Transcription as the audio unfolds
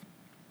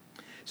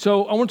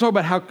So I want to talk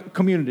about how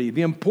community,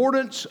 the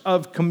importance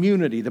of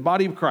community, the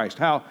body of Christ,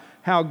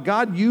 how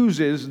God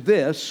uses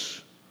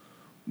this,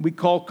 we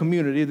call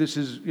community. This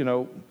is,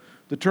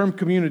 the term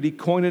community,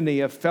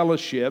 koinonia,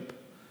 fellowship,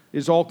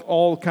 is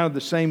all kind of the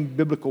same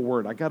biblical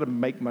word. I got to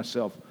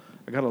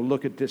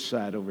look at this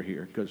side over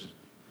here because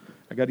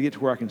I got to get to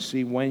where I can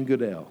see Wayne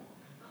Goodell.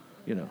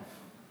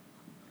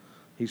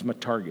 He's my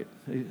target.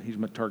 He's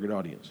my target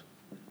audience.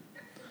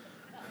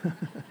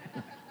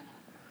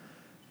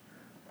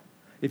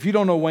 If you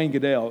don't know Wayne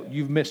Goodell,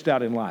 you've missed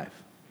out in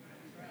life.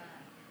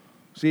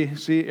 See,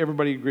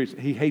 everybody agrees.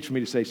 He hates for me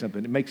to say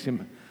something. It makes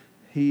him,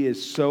 he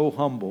is so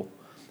humble.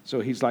 So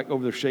he's like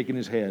over there shaking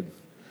his head.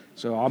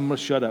 So I'm going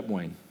to shut up,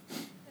 Wayne.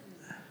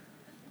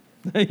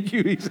 Thank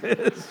you, he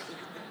says.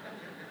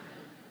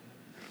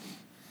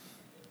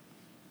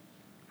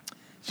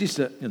 She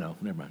said,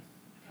 never mind.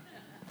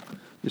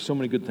 There's so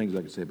many good things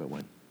I could say about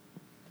Wayne.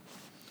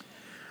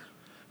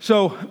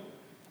 So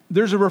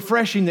there's a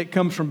refreshing that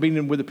comes from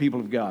being with the people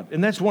of God.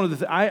 And that's one of the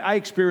things, I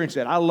experience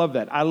that. I love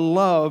that. I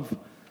love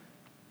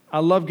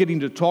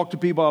getting to talk to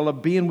people. I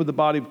love being with the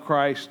body of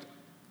Christ.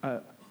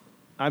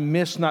 I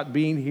miss not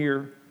being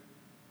here.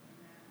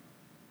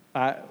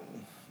 To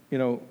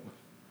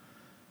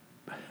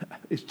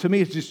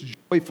me, it's just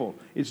joyful.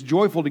 It's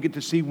joyful to get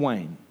to see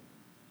Wayne.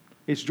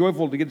 It's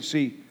joyful to get to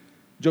see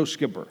Joe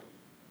Skipper.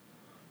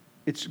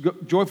 It's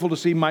joyful to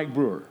see Mike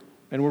Brewer.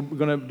 And we're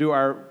going to do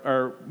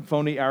our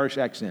phony Irish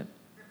accent.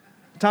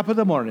 Top of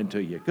the morning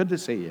to you. Good to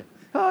see you.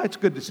 Oh, it's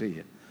good to see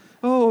you.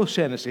 Oh,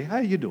 Shaughnessy, how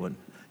you doing?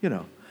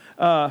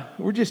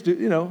 We're just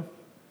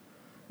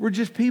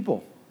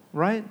people,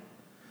 right?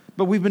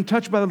 But we've been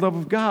touched by the love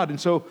of God. And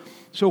so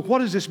what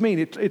does this mean?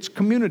 It's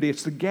community.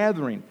 It's the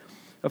gathering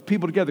of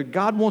people together.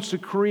 God wants to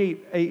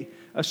create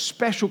a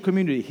special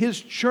community. His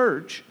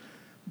church,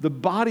 the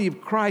body of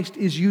Christ,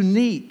 is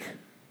unique.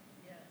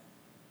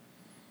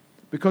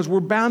 Because we're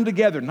bound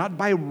together, not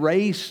by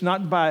race,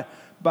 not by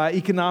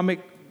economic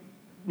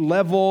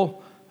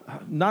level,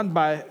 not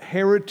by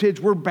heritage.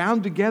 We're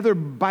bound together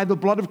by the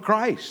blood of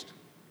Christ.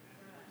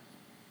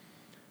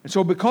 And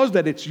so because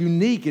that it's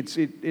unique,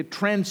 it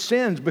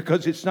transcends,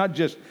 because it's not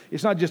just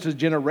a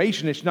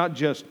generation, it's not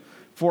just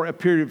for a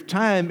period of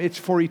time, it's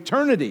for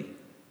eternity.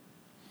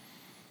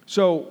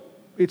 So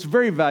it's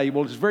very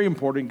valuable, it's very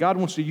important. God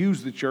wants to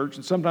use the church,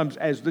 and sometimes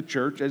as the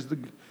church, as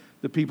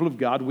the people of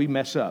God, we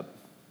mess up.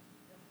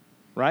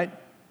 Right?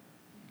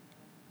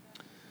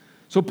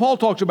 So Paul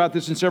talks about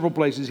this in several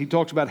places. He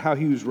talks about how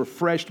he was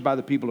refreshed by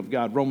the people of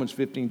God. Romans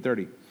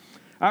 15:30.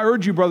 I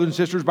urge you, brothers and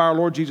sisters, by our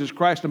Lord Jesus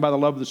Christ and by the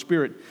love of the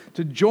Spirit,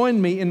 to join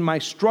me in my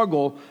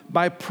struggle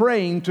by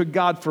praying to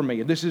God for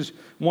me. And this is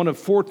one of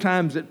 4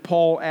 times that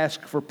Paul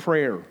asked for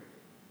prayer.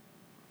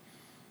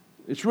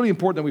 It's really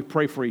important that we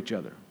pray for each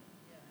other.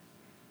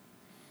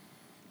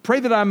 Pray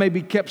that I may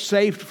be kept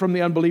safe from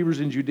the unbelievers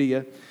in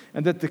Judea,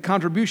 and that the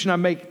contribution I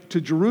make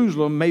to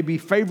Jerusalem may be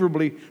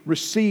favorably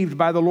received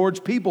by the Lord's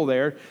people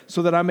there,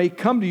 so that I may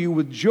come to you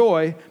with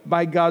joy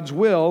by God's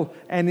will,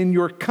 and in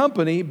your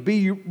company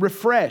be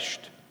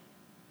refreshed.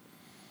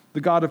 The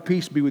God of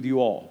peace be with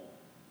you all.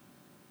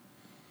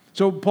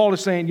 So Paul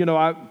is saying,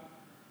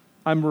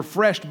 I'm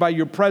refreshed by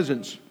your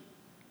presence.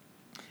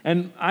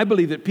 And I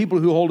believe that people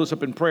who hold us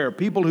up in prayer,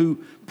 people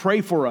who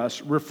pray for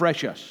us,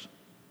 refresh us.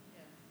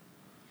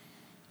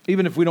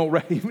 Even if we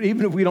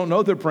don't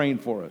know they're praying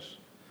for us.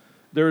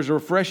 There is a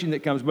refreshing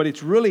that comes, but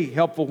it's really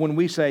helpful when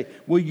we say,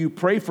 will you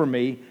pray for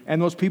me?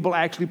 And those people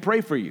actually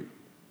pray for you.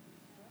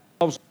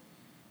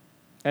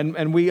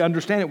 And we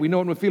understand it. We know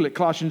it and we feel it.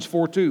 Colossians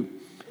 4:2.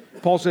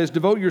 Paul says,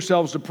 devote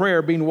yourselves to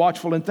prayer, being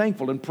watchful and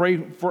thankful, and pray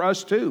for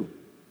us too,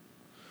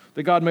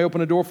 that God may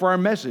open a door for our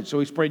message. So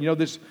he's praying,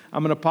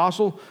 I'm an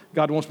apostle.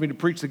 God wants me to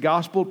preach the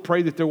gospel.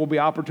 Pray that there will be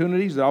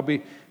opportunities, that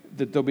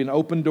there'll be an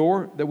open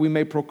door, that we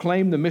may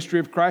proclaim the mystery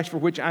of Christ, for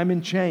which I'm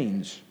in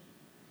chains.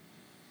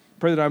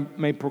 Pray that I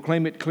may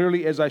proclaim it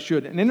clearly as I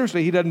should. And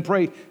interestingly, he doesn't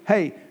pray,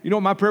 hey, you know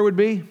what my prayer would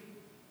be?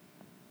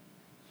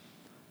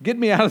 Get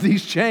me out of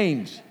these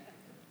chains.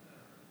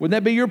 Wouldn't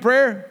that be your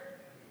prayer?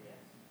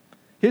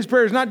 His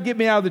prayer is not get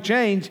me out of the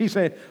chains. He's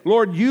saying,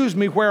 Lord, use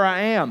me where I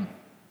am.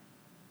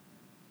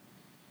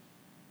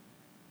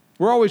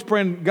 We're always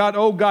praying, God,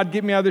 oh God,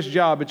 get me out of this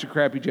job. It's a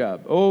crappy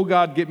job. Oh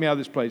God, get me out of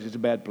this place. It's a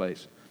bad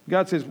place.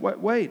 God says,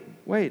 wait.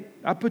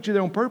 I put you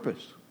there on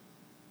purpose.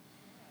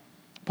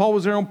 Paul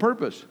was there on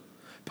purpose.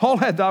 Paul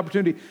had the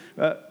opportunity.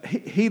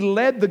 He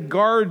led the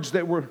guards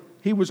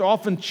he was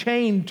often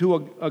chained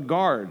to a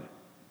guard.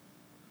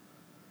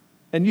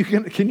 And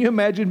can you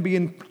imagine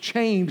being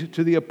chained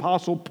to the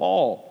Apostle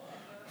Paul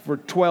for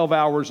 12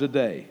 hours a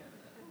day?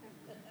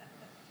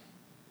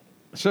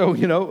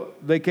 So,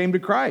 they came to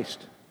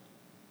Christ.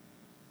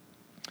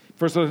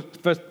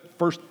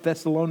 First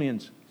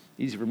Thessalonians,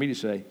 easy for me to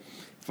say,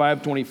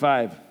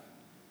 5:25.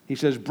 He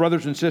says,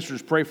 brothers and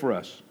sisters, pray for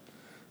us.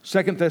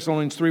 2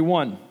 Thessalonians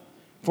 3:1.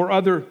 For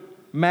other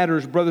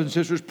matters, brothers and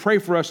sisters, pray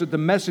for us that the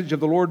message of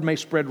the Lord may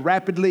spread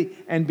rapidly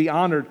and be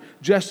honored,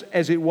 just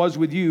as it was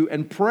with you,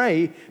 and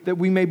pray that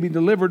we may be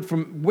delivered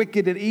from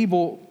wicked and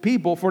evil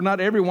people, for not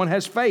everyone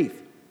has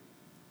faith.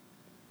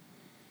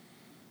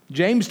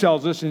 James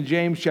tells us in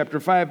James chapter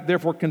 5,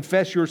 therefore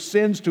confess your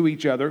sins to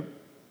each other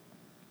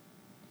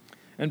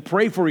and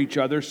pray for each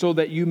other so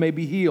that you may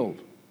be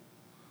healed.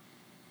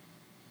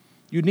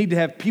 You need to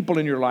have people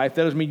in your life.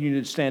 That doesn't mean you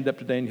need to stand up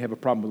today and you have a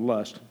problem with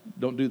lust.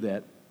 Don't do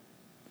that.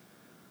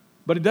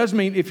 But it does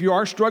mean if you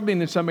are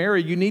struggling in some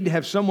area, you need to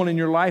have someone in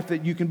your life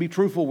that you can be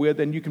truthful with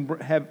and you can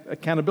have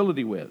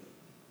accountability with.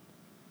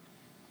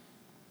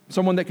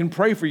 Someone that can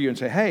pray for you and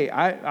say, hey,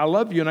 I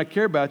love you and I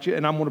care about you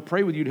and I'm going to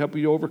pray with you to help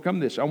you to overcome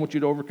this. I want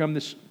you to overcome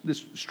this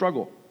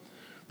struggle.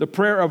 The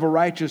prayer of a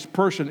righteous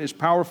person is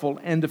powerful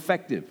and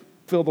effective.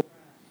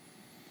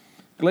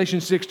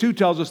 Galatians 6:2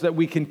 tells us that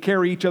we can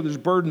carry each other's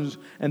burdens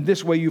and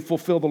this way you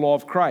fulfill the law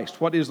of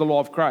Christ. What is the law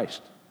of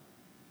Christ?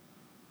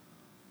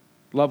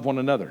 Love one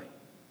another.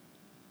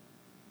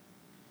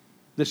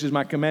 This is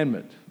my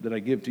commandment that I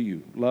give to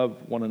you. Love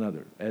one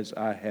another as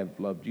I have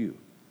loved you.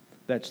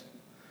 That's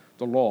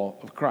the law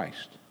of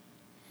Christ.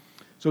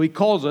 So he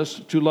calls us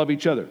to love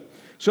each other.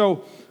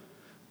 So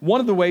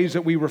one of the ways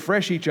that we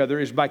refresh each other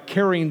is by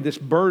carrying this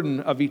burden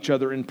of each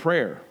other in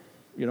prayer.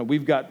 You know,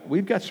 we've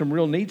got some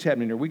real needs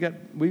happening here.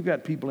 We've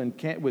got people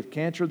with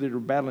cancer that are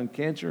battling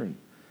cancer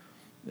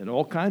and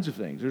all kinds of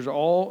things. There's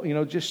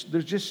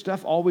there's just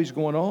stuff always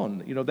going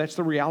on. You know, that's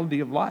the reality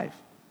of life.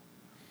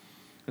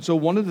 And so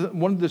one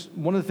of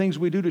the things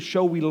we do to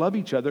show we love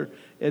each other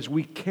is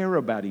we care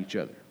about each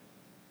other.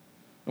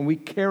 And we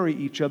carry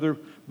each other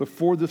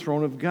before the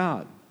throne of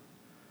God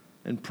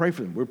and pray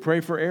for them. We pray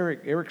for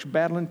Eric. Eric's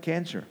battling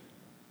cancer.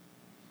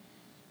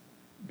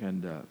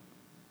 And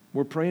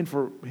we're praying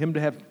for him to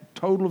have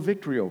total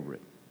victory over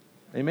it.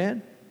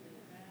 Amen?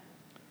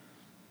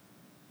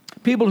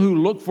 People who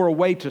look for a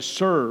way to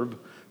serve,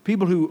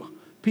 people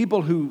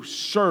who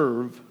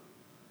serve,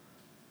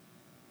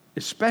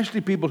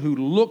 especially people who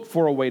look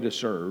for a way to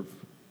serve,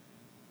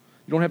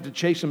 you don't have to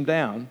chase them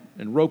down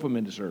and rope them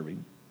into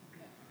serving.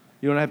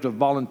 You don't have to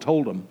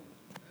voluntold them.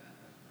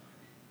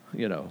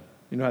 You know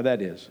how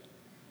that is.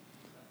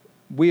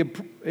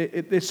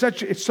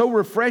 It's so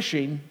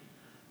refreshing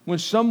when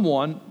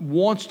someone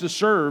wants to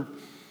serve.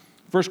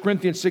 1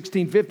 Corinthians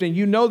 16:15,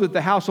 you know that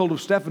the household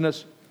of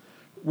Stephanas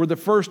were the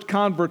first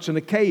converts in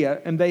Achaia,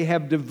 and they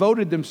have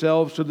devoted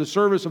themselves to the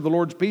service of the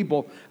Lord's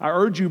people. I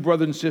urge you,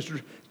 brothers and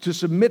sisters, to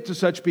submit to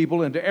such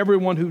people and to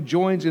everyone who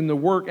joins in the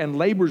work and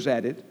labors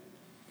at it.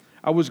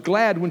 I was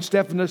glad when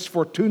Stephanas,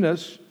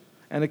 Fortunus,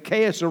 and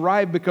Achaeus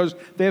arrived because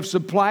they have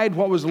supplied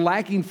what was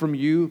lacking from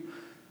you,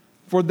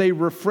 for they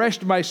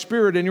refreshed my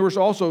spirit and yours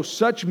also.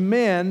 Such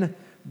men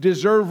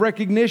deserve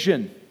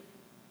recognition.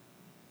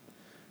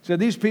 So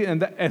these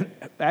people, and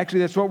actually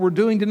that's what we're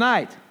doing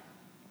tonight.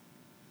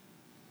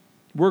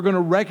 We're going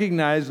to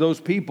recognize those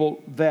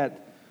people that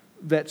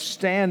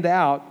stand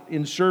out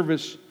in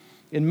service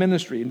in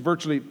ministry. In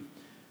virtually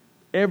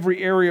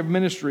every area of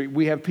ministry,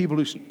 we have people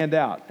who stand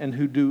out and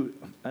who do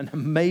an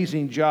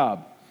amazing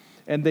job.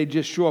 And they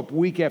just show up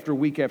week after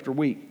week after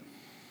week.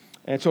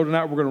 And so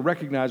tonight we're going to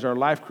recognize our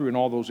life crew in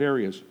all those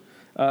areas.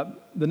 The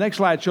next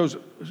slide shows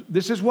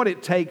this is what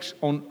it takes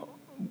on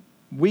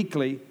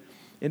weekly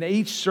in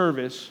each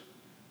service.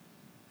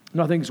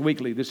 No, I think it's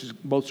weekly. This is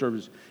both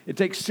services. It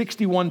takes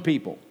 61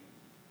 people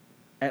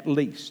at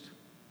least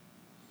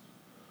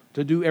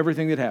to do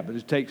everything that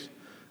happens. It takes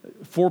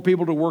 4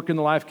 people to work in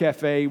the Life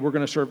Cafe. We're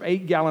going to serve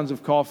 8 gallons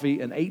of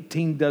coffee and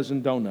 18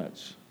 dozen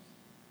donuts.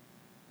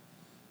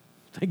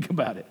 Think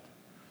about it.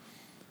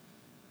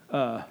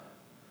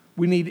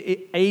 We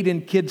need 8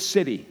 in Kids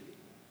City.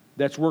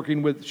 That's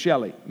working with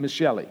Miss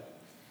Shelley.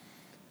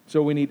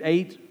 So we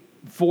need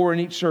 4 in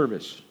each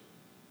service,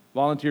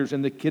 volunteers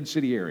in the Kids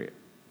City area.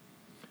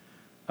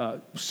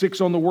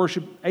 8 on the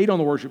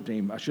worship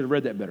team. I should have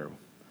read that better.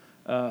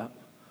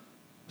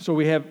 So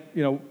we have,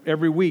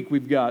 every week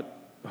we've got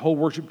a whole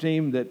worship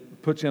team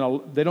that puts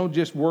in they don't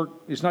just work,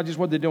 it's not just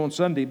what they do on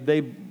Sunday.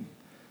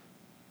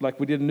 Like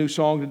we did a new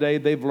song today,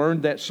 they've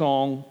learned that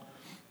song,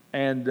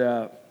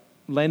 and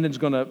Landon's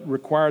going to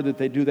require that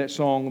they do that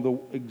song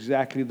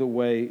exactly the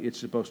way it's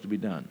supposed to be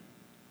done.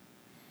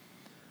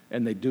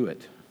 And they do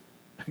it.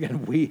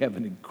 Again, we have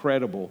an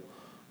incredible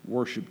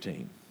worship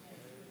team.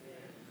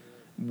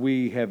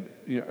 We have,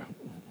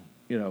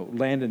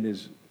 Landon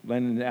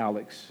and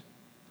Alex,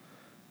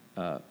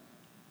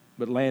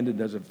 but Landon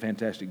does a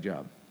fantastic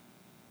job.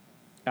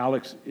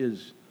 Alex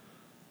is,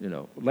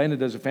 Landon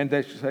does a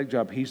fantastic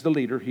job. He's the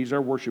leader. He's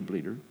our worship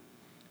leader.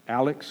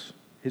 Alex,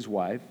 his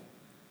wife,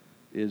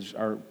 is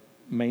our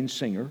main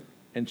singer,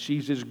 and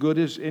she's as good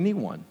as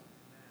anyone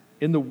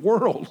in the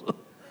world.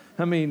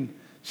 I mean,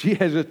 she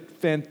has a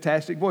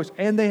fantastic voice,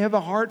 and they have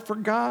a heart for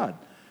God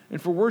and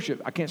for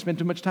worship. I can't spend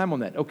too much time on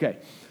that. Okay.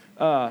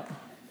 And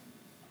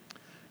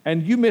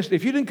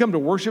if you didn't come to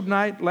worship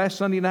night last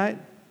Sunday night,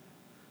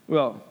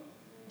 well,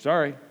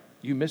 sorry,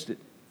 you missed it.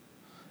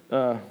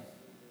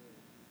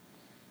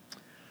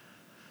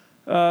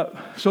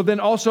 So then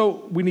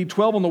also, we need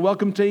 12 on the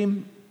welcome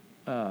team,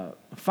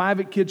 5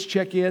 at Kids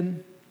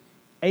Check-In,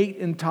 8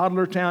 in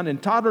Toddler Town.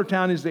 And Toddler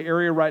Town is the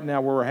area right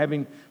now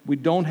where we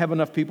don't have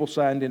enough people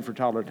signed in for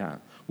Toddler Town.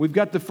 We've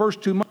got the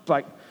first 2 months,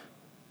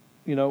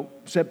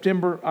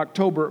 September,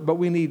 October, but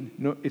we need,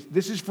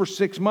 this is for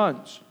 6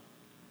 months.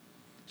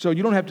 So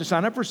you don't have to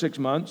sign up for 6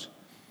 months,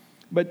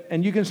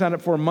 and you can sign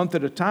up for a month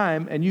at a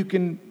time, and you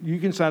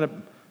can sign up,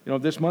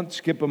 this month,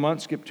 skip a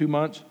month, skip 2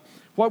 months.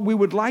 What we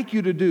would like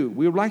you to do,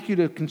 we would like you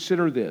to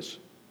consider this.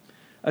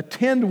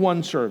 Attend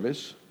one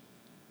service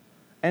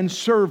and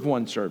serve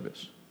one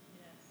service.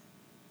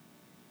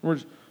 In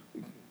other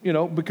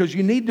words, because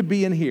you need to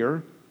be in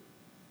here,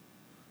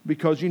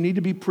 because you need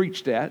to be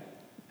preached at,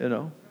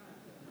 you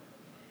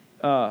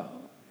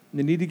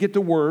need to get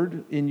the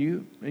word in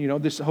you.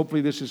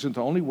 Hopefully this isn't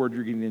the only word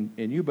you're getting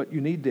in you, but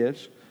you need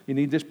this. You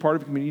need this part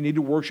of the community. You need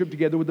to worship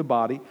together with the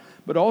body.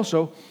 But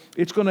also,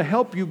 it's going to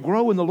help you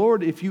grow in the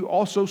Lord if you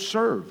also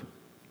serve.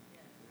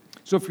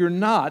 So if you're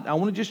not, I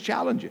want to just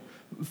challenge you.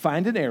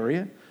 Find an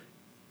area.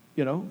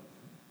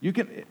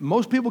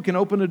 Most people can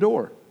open a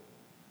door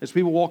as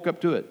people walk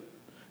up to it.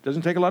 It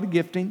doesn't take a lot of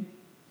gifting.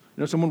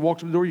 Someone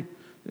walks up the door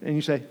and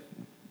you say,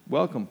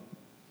 welcome.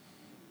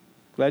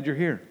 Glad you're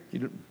here. You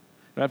don't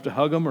have to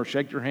hug them or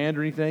shake their hand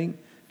or anything.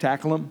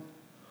 Tackle them.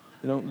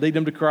 Lead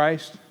them to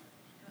Christ.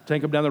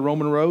 Take them down the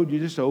Roman road. You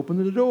just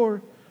open the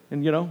door.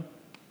 And,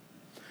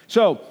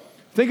 So,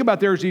 think about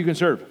the areas that you can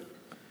serve.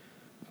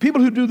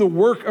 People who do the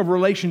work of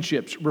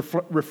relationships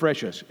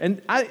refresh us.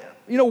 And,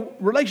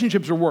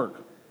 relationships are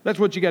work. That's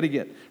what you got to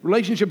get.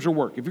 Relationships are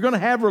work. If you're going to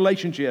have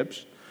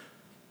relationships,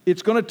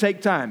 it's going to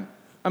take time.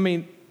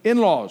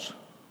 In-laws.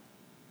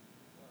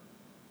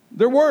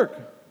 They're work.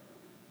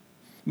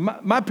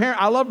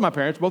 I love my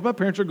parents. Both my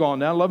parents are gone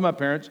now. I love my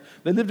parents.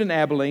 They lived in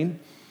Abilene.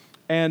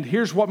 And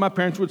here's what my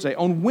parents would say.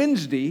 On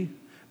Wednesday,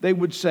 they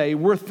would say,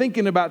 we're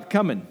thinking about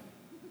coming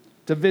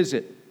to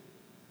visit.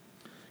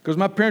 Because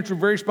my parents were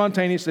very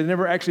spontaneous. They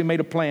never actually made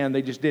a plan.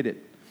 They just did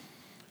it.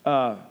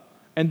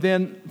 And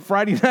then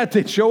Friday night,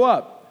 they'd show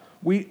up.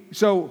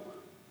 So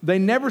they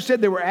never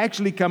said they were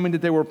actually coming,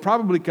 that they were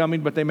probably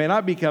coming, but they may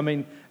not be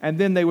coming. And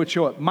then they would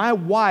show up. My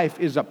wife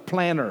is a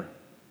planner.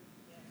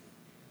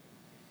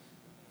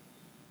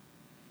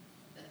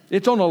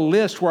 It's on a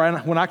list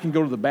when I can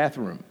go to the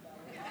bathroom.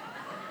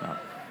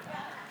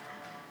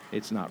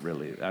 It's not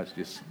really. That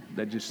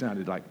just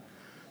sounded like.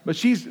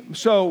 But you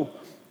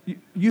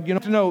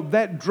have to know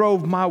that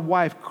drove my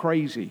wife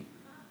crazy.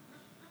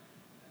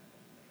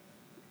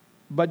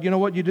 But you know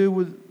what you do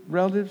with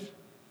relatives?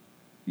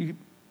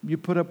 You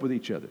put up with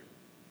each other.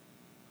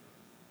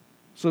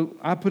 So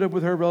I put up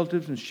with her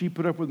relatives, and she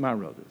put up with my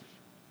relatives,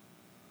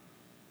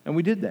 and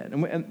we did that,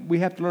 and we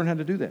have to learn how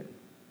to do that.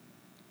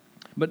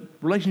 But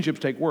relationships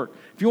take work.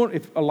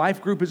 If a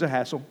life group is a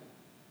hassle,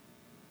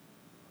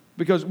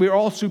 because we're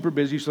all super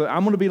busy, so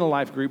I'm going to be in a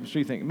life group, so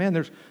you think,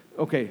 man,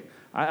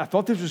 I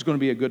thought this was going to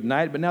be a good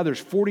night, but now there's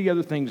 40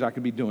 other things I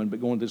could be doing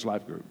but going to this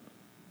life group.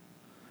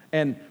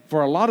 And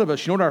for a lot of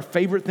us, you know what our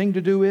favorite thing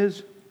to do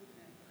is?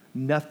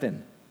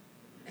 Nothing.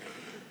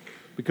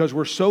 Because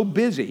we're so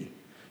busy.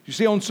 You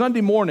see, on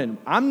Sunday morning,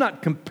 I'm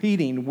not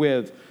competing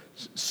with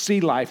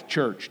Sea Life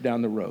Church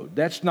down the road.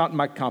 That's not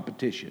my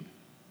competition.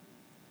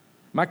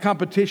 My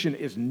competition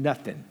is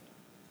nothing.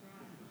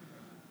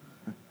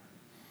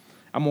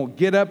 I'm going to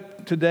get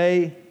up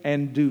today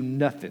and do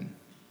nothing.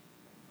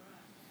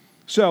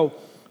 So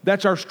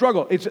that's our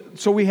struggle. It's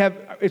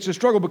a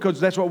struggle because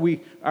that's what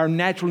our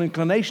natural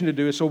inclination to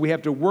do is, so we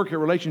have to work at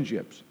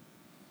relationships.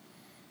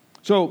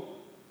 So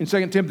in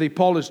 2 Timothy,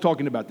 Paul is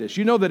talking about this.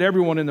 You know that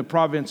everyone in the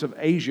province of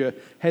Asia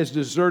has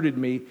deserted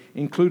me,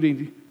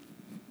 including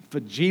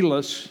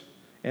Phygellus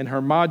and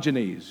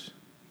Hermogenes,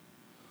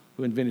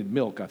 who invented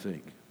milk, I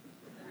think.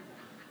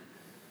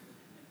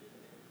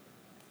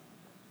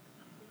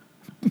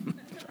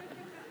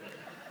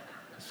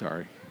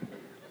 Sorry.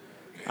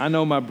 I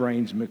know my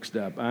brain's mixed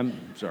up. I'm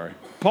sorry.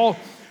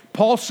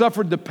 Paul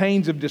suffered the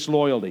pains of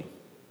disloyalty.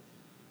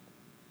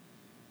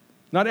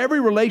 Not every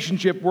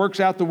relationship works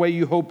out the way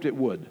you hoped it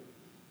would.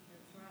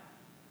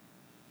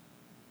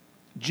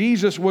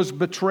 Jesus was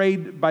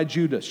betrayed by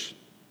Judas.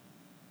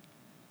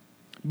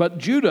 But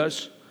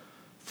Judas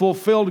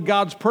fulfilled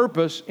God's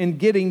purpose in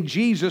getting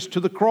Jesus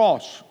to the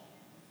cross.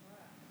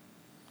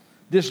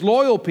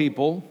 Disloyal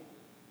people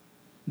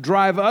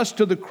drive us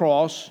to the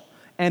cross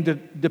and to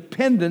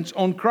dependence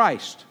on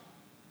Christ.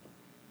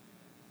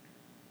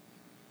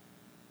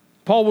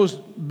 Paul was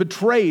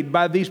betrayed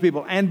by these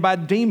people and by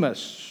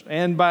Demas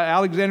and by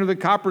Alexander the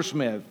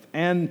coppersmith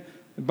and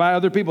by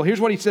other people.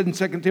 Here's what he said in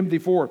 2 Timothy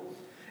 4.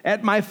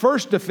 At my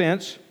first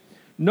defense,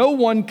 no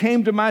one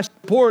came to my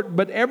support,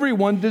 but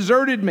everyone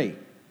deserted me.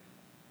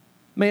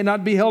 May it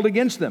not be held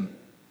against them.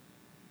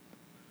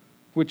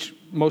 Which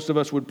most of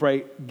us would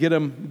pray, get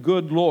them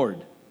good,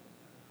 Lord.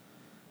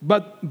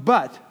 But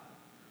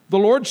the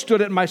Lord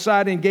stood at my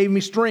side and gave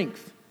me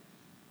strength.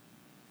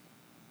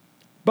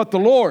 But the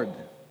Lord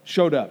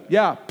showed up.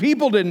 Yeah,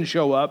 people didn't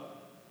show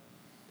up.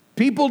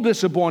 People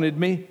disappointed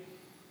me.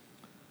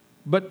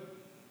 But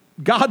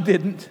God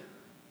didn't.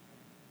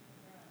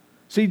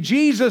 See,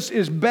 Jesus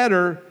is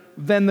better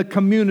than the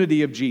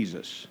community of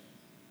Jesus.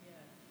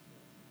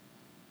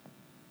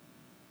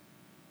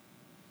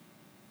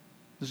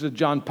 This is a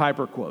John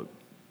Piper quote.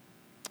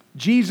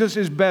 Jesus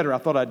is better. I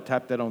thought I'd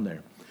type that on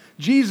there.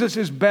 Jesus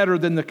is better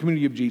than the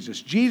community of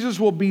Jesus. Jesus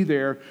will be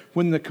there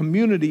when the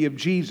community of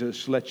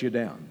Jesus lets you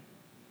down.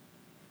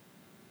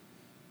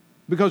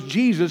 Because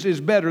Jesus is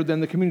better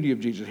than the community of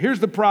Jesus. Here's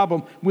the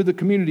problem with the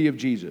community of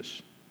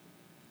Jesus.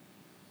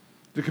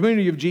 The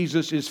community of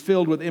Jesus is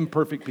filled with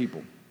imperfect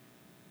people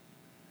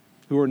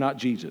who are not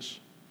Jesus.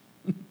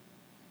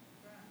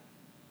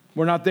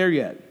 We're not there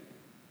yet.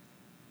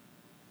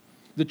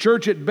 The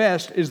church at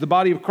best is the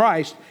body of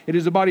Christ. It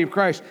is the body of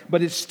Christ,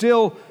 but it's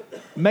still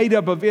made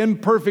up of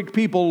imperfect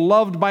people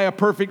loved by a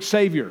perfect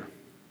Savior.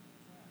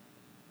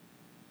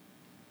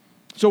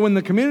 So when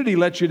the community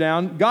lets you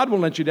down, God will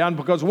let you down,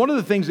 because one of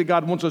the things that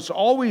God wants us to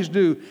always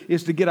do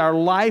is to get our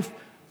life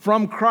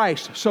from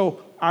Christ.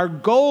 So our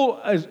goal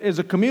as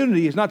a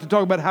community is not to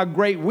talk about how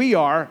great we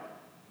are,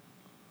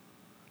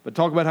 but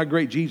talk about how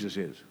great Jesus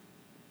is.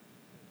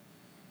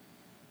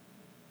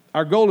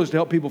 Our goal is to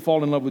help people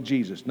fall in love with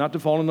Jesus, not to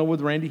fall in love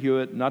with Randy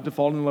Huett, not to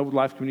fall in love with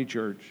Life Community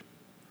Church,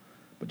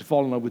 but to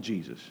fall in love with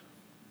Jesus.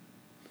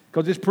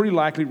 Because it's pretty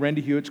likely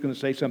Randy Hewitt's going to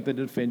say something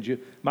to offend you.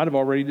 Might have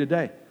already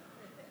today.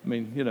 I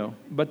mean,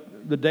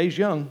 but the day's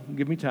young.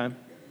 Give me time.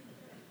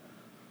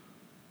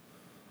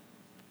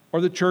 Or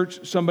the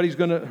church, somebody's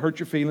going to hurt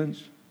your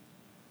feelings.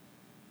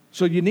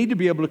 So you need to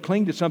be able to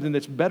cling to something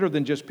that's better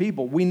than just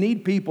people. We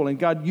need people, and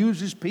God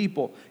uses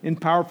people in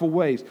powerful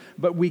ways.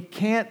 But we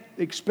can't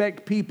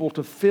expect people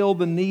to fill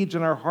the needs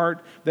in our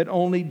heart that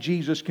only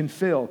Jesus can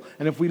fill.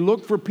 And if we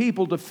look for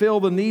people to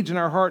fill the needs in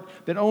our heart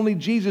that only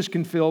Jesus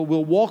can fill,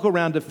 we'll walk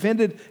around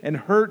offended and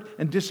hurt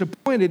and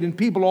disappointed in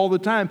people all the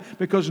time,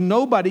 because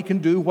nobody can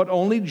do what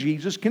only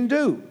Jesus can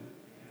do.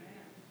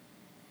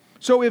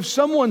 So if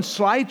someone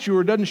slights you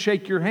or doesn't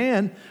shake your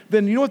hand,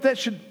 then you know what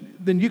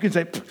then you can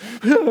say,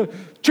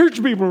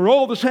 church people are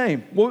all the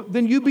same. Well,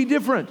 then you be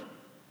different.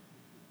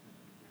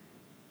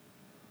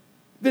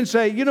 Then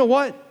say, you know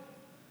what?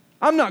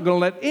 I'm not going to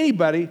let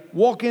anybody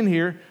walk in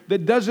here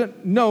that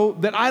doesn't know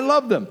that I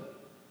love them.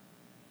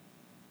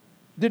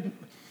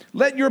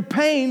 Let your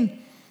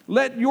pain,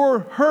 let your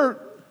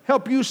hurt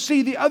help you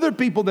see the other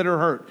people that are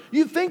hurt.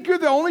 You think you're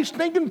the only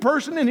stinking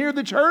person in here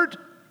that's hurt?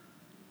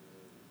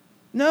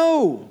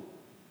 No.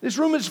 This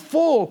room is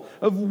full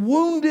of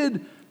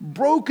wounded,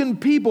 broken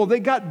people. They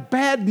got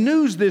bad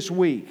news this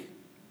week.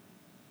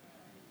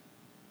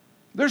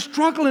 They're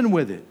struggling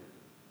with it.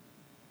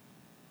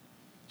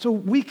 So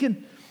we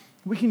can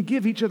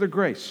give each other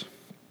grace.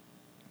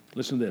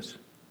 Listen to this.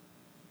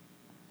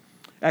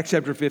 Acts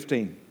chapter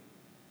 15.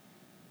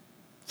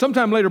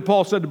 Sometime later,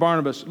 Paul said to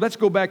Barnabas, let's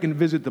go back and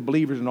visit the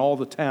believers in all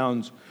the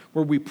towns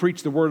where we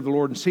preach the word of the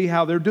Lord and see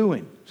how they're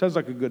doing. Sounds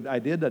like a good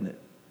idea, doesn't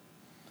it?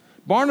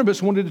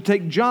 Barnabas wanted to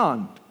take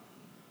John,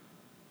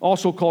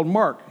 also called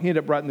Mark. He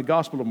ended up writing the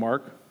Gospel of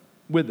Mark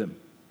with them.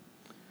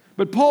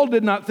 But Paul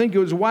did not think it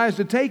was wise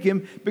to take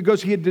him,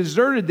 because he had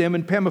deserted them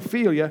in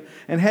Pamphylia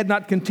and had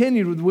not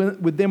continued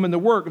with them in the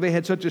work. They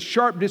had such a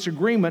sharp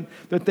disagreement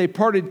that they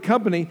parted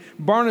company.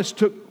 Barnabas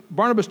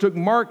took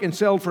Mark and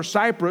sailed for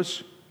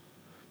Cyprus,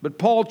 but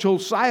Paul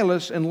chose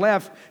Silas and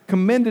left,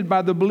 commended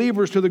by the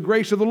believers to the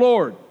grace of the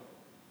Lord.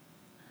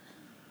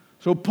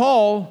 So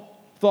Paul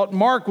thought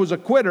Mark was a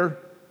quitter,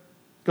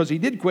 because he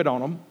did quit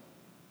on him.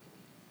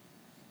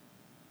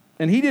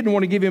 And he didn't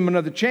want to give him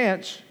another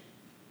chance.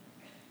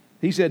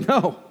 He said,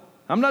 no,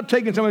 I'm not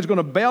taking somebody who's going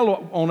to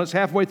bail on us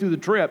halfway through the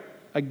trip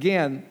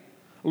again.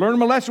 Learn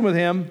him a lesson with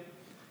him.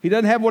 He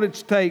doesn't have what it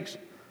takes.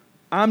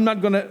 We're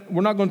not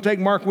going to take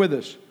Mark with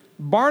us.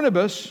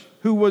 Barnabas,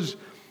 who was,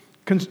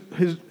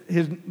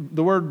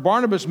 the word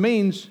Barnabas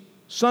means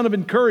son of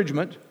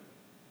encouragement,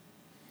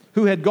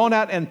 who had gone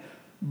out and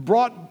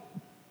brought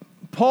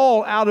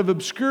Paul out of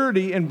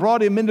obscurity and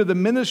brought him into the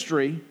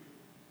ministry,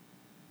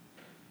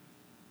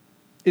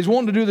 is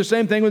wanting to do the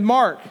same thing with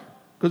Mark,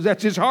 because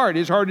that's his heart.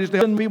 His heart is to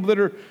help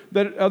people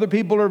that other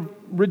people are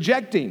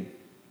rejecting.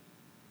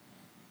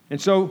 And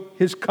so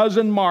his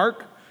cousin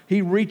Mark,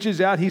 he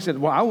reaches out. He said,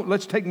 well,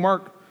 let's take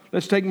Mark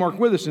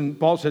with us. And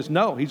Paul says,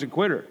 no, he's a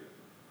quitter.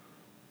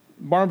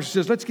 Barnabas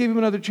says, let's give him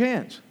another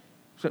chance.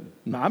 He said,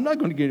 no, I'm not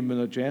going to give him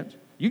another chance.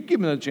 You can give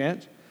him another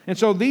chance. And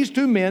so these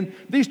two men,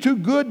 these two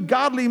good,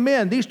 godly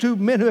men, these two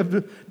men who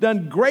have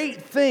done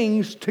great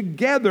things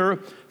together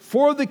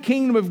for the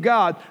kingdom of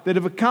God, that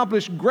have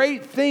accomplished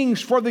great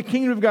things for the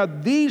kingdom of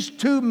God, these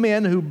two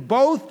men who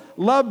both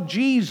love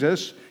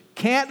Jesus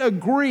can't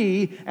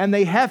agree, and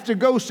they have to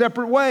go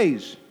separate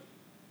ways.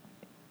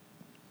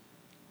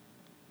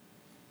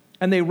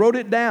 And they wrote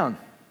it down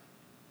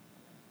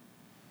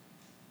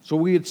so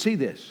we would see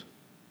this.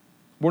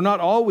 We're not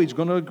always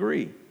going to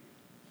agree.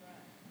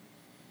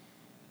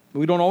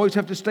 We don't always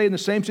have to stay in the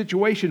same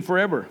situation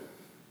forever.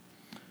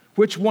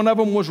 Which one of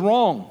them was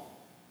wrong?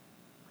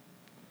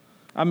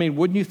 I mean,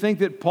 wouldn't you think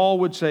that Paul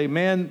would say,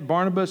 man,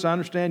 Barnabas, I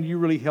understand you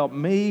really helped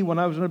me when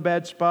I was in a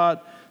bad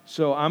spot,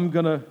 so I'm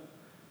going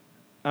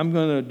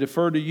to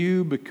defer to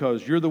you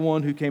because you're the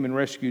one who came and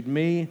rescued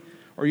me?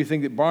 Or you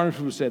think that Barnabas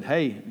would have said,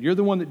 hey, you're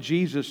the one that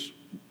Jesus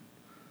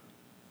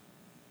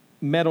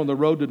met on the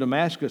road to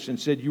Damascus and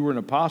said you were an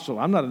apostle.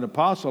 I'm not an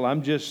apostle.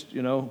 I'm just,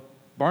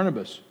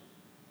 Barnabas,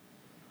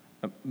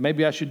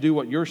 maybe I should do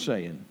what you're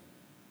saying.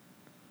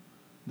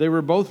 They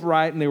were both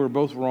right and they were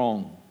both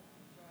wrong.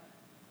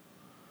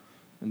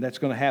 And that's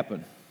going to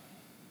happen.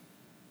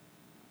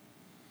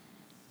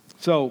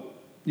 So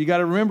you got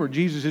to remember,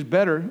 Jesus is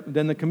better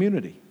than the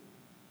community.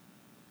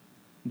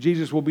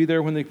 Jesus will be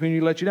there when the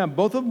community lets you down.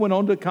 Both of them went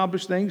on to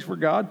accomplish things for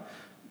God.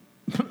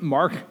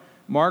 Mark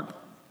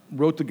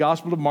wrote the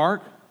Gospel of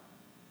Mark.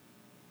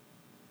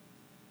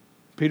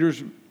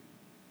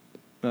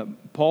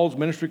 Paul's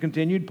ministry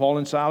continued. Paul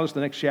and Silas,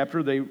 the next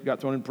chapter, they got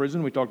thrown in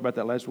prison. We talked about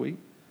that last week.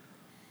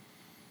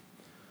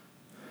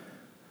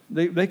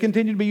 They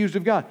continue to be used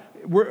of God.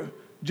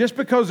 Just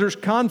because there's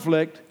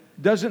conflict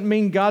doesn't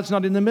mean God's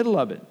not in the middle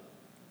of it.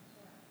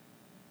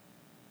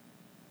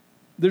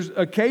 There's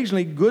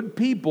occasionally good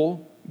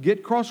people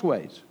get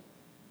crossways.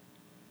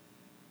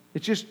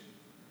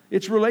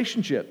 It's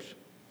relationships.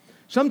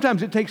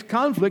 Sometimes it takes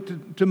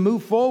conflict to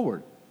move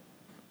forward.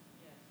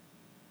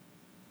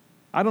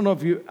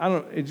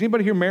 Is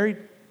anybody here married?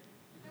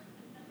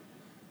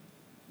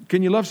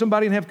 Can you love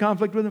somebody and have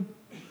conflict with them?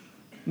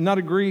 Not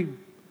agree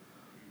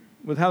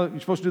with how you're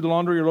supposed to do the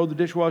laundry or load the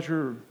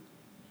dishwasher?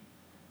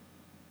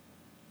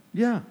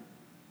 Yeah.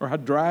 Or how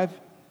to drive?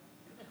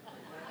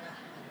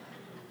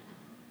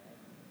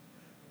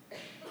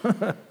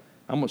 I'm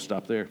going to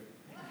stop there.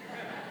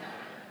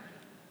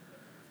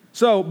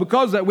 So,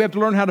 because of that, we have to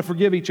learn how to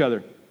forgive each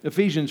other.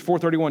 Ephesians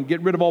 4:31,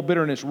 get rid of all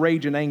bitterness,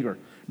 rage, and anger,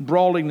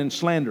 brawling and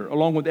slander,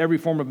 along with every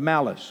form of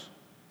malice.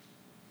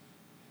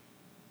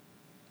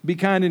 Be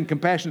kind and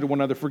compassionate to one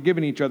another,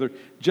 forgiving each other,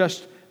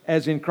 just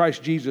as in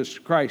Christ,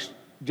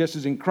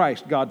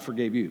 God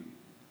forgave you.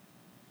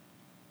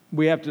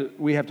 We have to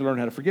learn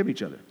how to forgive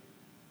each other.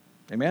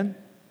 Amen?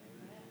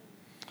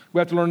 We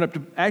have to learn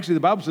the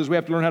Bible says we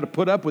have to learn how to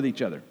put up with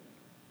each other.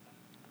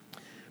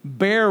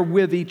 Bear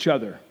with each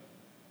other.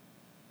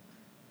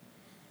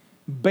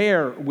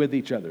 Bear with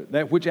each other.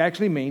 That which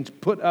actually means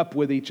put up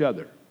with each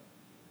other.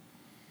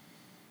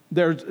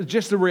 There's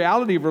just the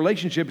reality of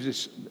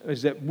relationships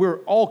is that we're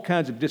all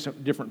kinds of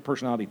different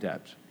personality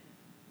types.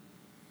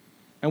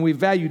 And we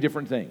value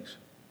different things.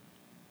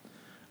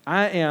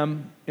 I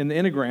am, in the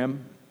Enneagram,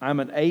 I'm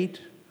an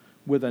 8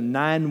 with a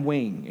 9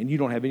 wing. And you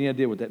don't have any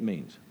idea what that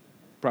means.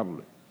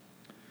 Probably.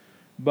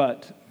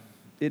 But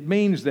it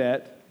means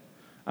that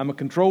I'm a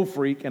control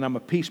freak and I'm a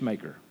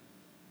peacemaker.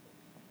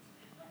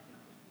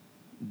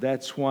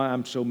 That's why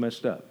I'm so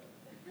messed up.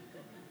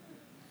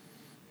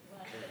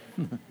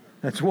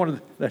 That's one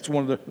of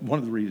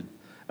the reasons.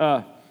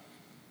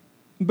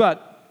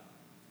 But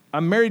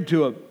I'm married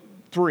to a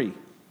 3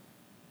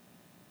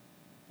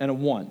 and a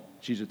 1.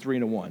 She's a 3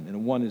 and a 1, and a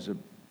 1 is a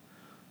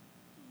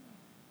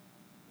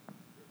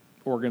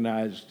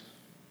organized,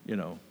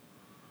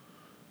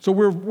 So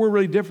we're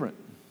really different.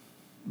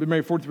 Been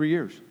married 43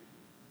 years.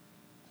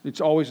 It's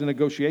always a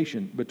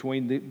negotiation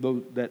between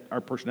those that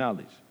are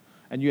personalities.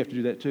 And you have to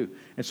do that too.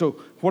 And so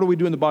what do we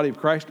do in the body of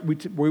Christ? We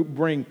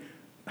bring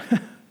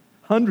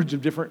hundreds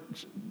of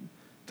different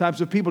types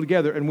of people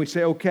together and we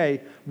say,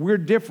 okay, we're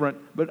different,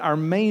 but our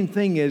main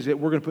thing is that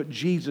we're going to put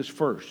Jesus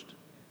first.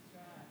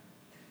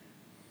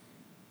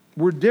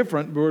 We're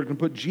different, but we're going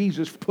to put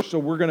Jesus first, so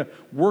we're going to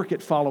work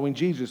at following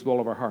Jesus with all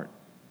of our heart.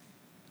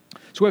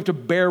 So we have to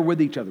bear with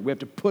each other. We have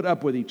to put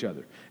up with each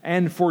other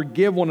and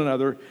forgive one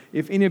another.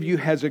 If any of you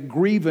has a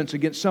grievance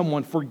against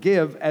someone,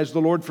 forgive as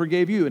the Lord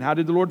forgave you. And how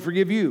did the Lord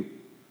forgive you?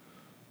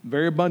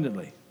 Very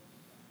abundantly.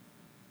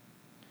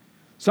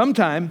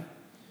 Sometime,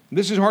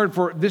 this is hard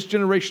for this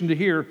generation to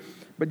hear,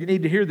 but you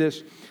need to hear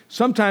this.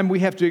 Sometime we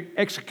have to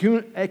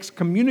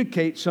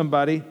excommunicate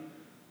somebody.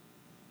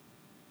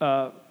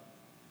 There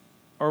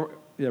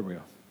we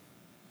go.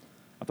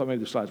 I thought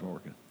maybe the slides weren't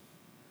working.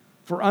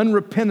 For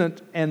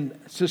unrepentant and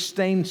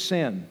sustained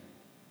sin.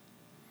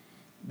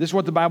 This is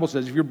what the Bible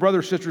says. If your brother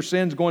or sister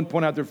sins, go and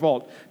point out their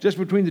fault. Just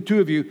between the two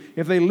of you,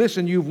 if they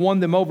listen, you've won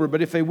them over.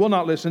 But if they will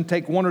not listen,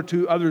 take 1 or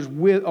 2 others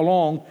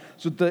along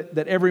so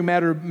that every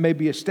matter may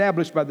be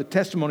established by the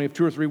testimony of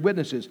 2 or 3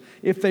 witnesses.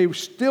 If they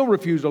still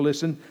refuse to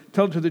listen,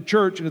 tell it to the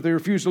church. And if they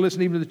refuse to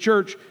listen even to the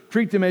church,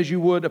 treat them as you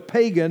would a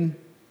pagan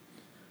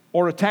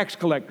or a tax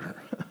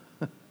collector.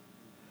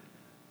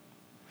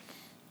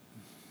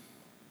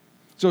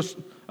 So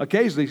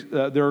occasionally,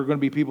 there are going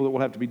to be people that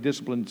will have to be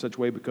disciplined in such a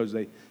way because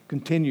they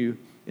continue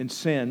in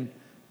sin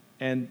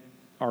and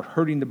are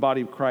hurting the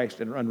body of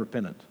Christ and are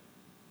unrepentant.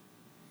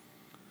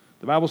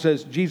 The Bible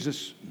says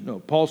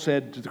Paul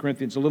said to the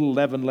Corinthians, a little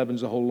leaven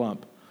leavens the whole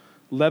lump.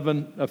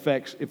 Leaven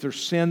affects, if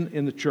there's sin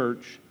in the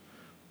church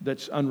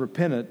that's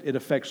unrepentant, it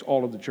affects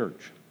all of the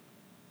church.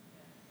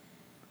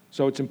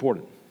 So it's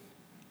important.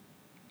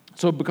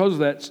 So because of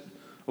that,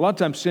 a lot of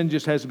times sin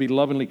just has to be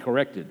lovingly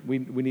corrected. We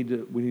need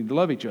to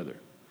love each other.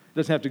 It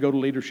doesn't have to go to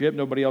leadership.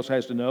 Nobody else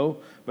has to know.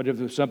 But if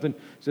there's something,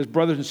 it says,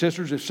 brothers and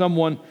sisters, if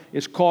someone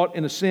is caught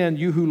in a sin,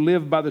 you who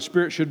live by the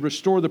Spirit should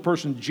restore the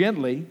person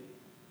gently.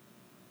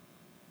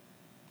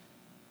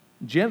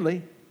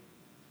 Gently.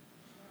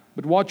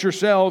 But watch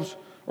yourselves,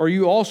 or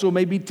you also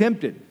may be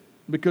tempted,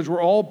 because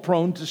we're all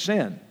prone to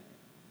sin.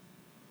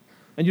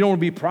 And you don't want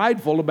to be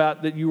prideful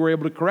about that you were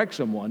able to correct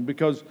someone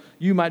because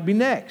you might be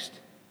next.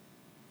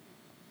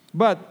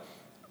 But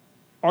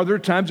are there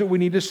times that we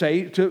need to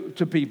say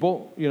to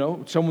people,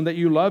 someone that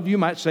you love, you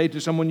might say to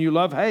someone you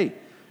love, hey,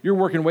 you're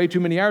working way too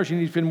many hours, you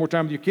need to spend more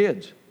time with your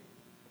kids.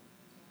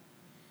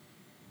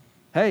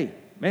 Hey,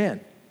 man,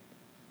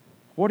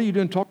 what are you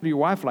doing talking to your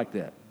wife like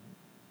that?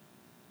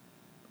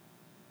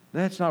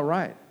 That's not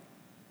right.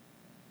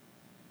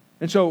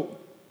 And so,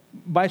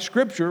 by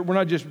Scripture, we're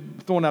not just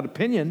throwing out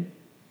opinion.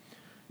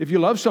 If you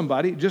love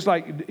somebody, just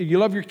like you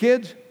love your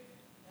kids,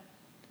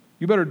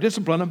 you better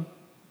discipline them.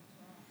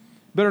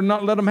 Better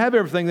not let them have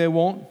everything they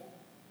want.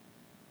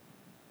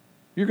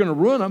 You're going to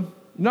ruin them.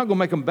 You're not going to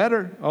make them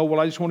better. Oh, well,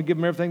 I just want to give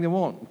them everything they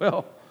want.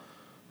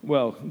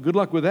 Well, good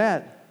luck with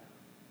that.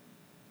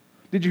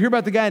 Did you hear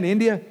about the guy in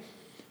India?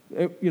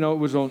 It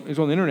was on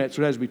the internet,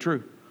 so it has to be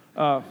true.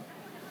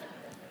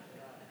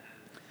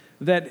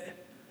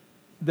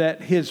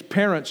 That his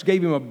parents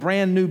gave him a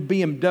brand new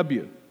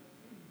BMW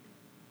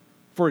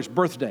for his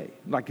birthday,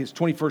 like his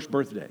 21st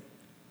birthday.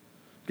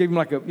 Gave him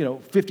like a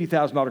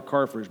 $50,000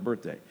 car for his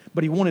birthday,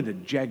 but he wanted a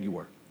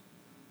Jaguar,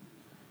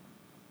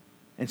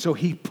 and so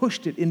he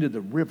pushed it into the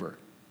river.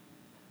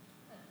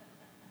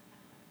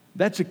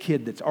 That's a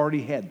kid that's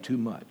already had too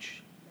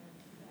much.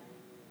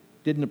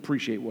 Didn't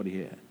appreciate what he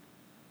had.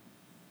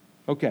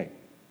 Okay,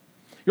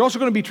 you're also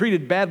going to be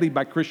treated badly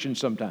by Christians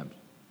sometimes.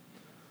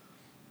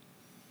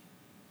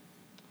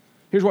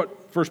 Here's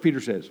what 1 Peter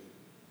says.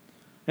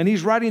 And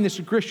he's writing this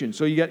to Christians.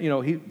 So you got,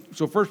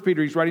 so 1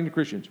 Peter, he's writing to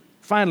Christians.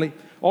 Finally,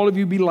 all of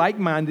you be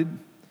like-minded,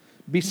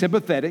 be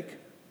sympathetic,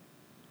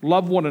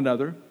 love one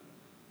another,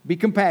 be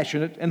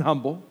compassionate and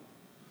humble.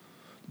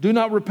 Do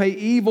not repay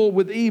evil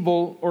with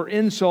evil or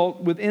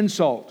insult with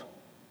insult.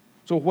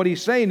 So what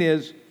he's saying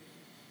is,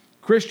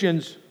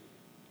 Christians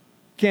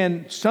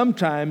can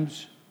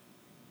sometimes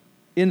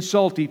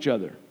insult each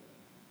other.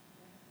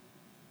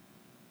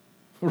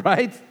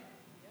 Right?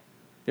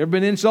 You ever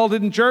been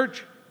insulted in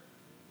church?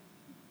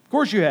 Of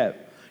course you have.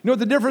 You know what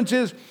the difference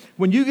is?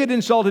 When you get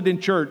insulted in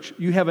church,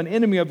 you have an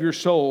enemy of your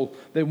soul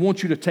that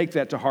wants you to take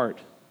that to heart.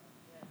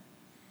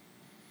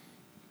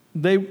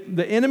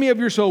 The enemy of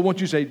your soul wants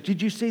you to say,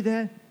 did you see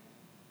that?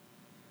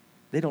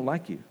 They don't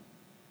like you.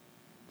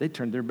 They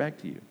turned their back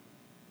to you.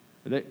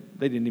 They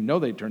didn't even know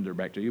they turned their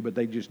back to you, but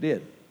they just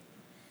did.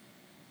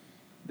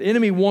 The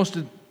enemy wants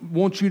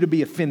you to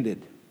be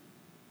offended.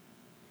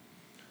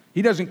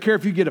 He doesn't care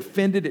if you get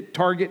offended at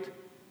Target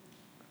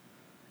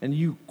and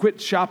you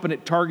quit shopping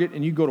at Target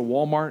and you go to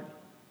Walmart.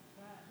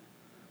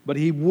 But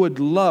he would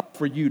love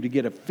for you to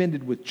get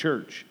offended with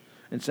church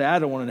and say, I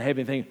don't want to have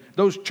anything.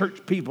 Those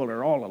church people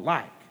are all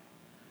alike.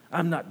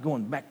 I'm not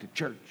going back to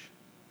church.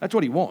 That's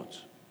what he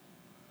wants.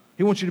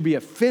 He wants you to be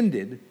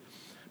offended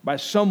by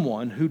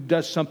someone who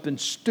does something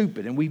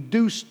stupid. And we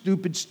do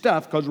stupid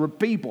stuff because we're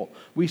people.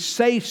 We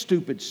say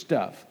stupid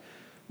stuff.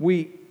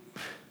 We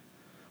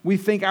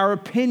think our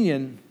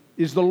opinion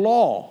is the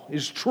law,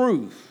 is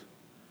truth.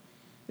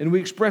 And we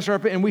express our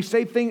opinion, and we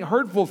say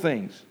hurtful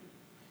things.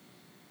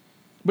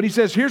 But he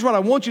says, here's what I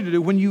want you to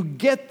do. When you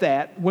get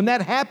that, when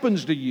that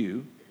happens to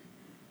you,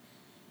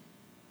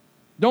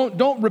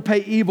 don't repay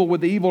evil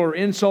with evil or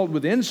insult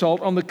with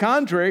insult. On the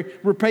contrary,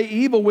 repay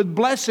evil with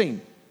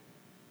blessing.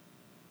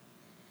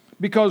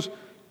 Because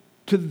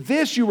to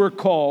this you were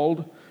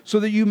called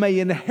so that you may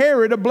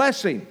inherit a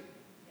blessing.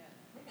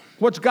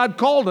 What's God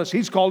called us?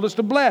 He's called us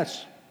to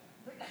bless.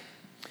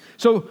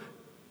 So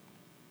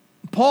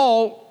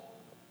Paul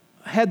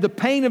had the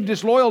pain of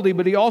disloyalty,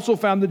 but he also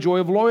found the joy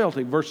of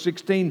loyalty. Verse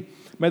 16,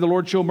 may the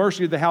Lord show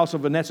mercy to the house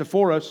of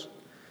Onesiphorus,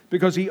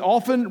 because he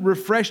often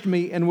refreshed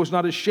me and was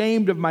not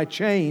ashamed of my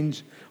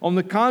chains. On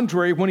the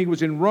contrary, when he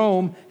was in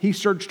Rome, he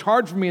searched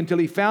hard for me until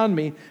he found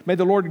me. May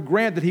the Lord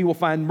grant that he will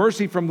find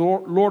mercy from the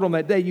Lord on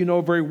that day. You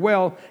know very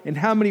well in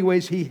how many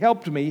ways he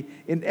helped me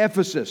in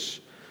Ephesus.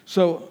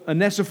 So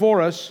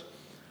Onesiphorus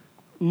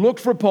looked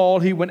for Paul.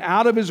 He went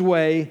out of his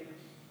way.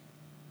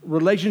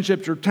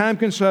 Relationships are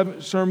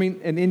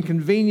time-consuming and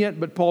inconvenient,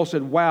 but Paul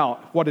said,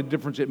 wow, what a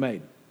difference it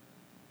made.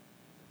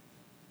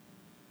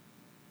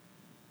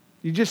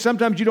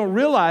 Sometimes you don't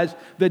realize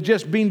that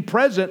just being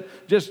present,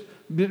 just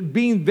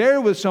being there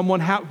with someone,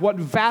 what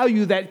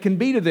value that can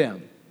be to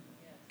them.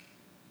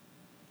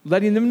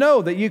 Letting them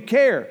know that you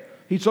care.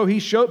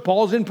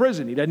 Paul's in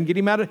prison. He can't get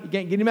him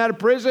out of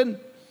prison.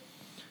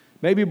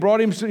 Maybe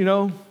brought him,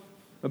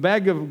 a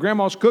bag of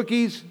grandma's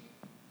cookies.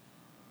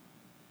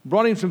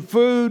 Brought him some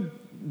food,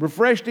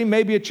 refreshed him,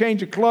 maybe a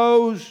change of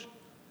clothes.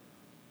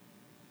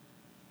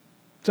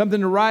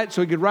 Something to write so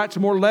he could write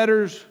some more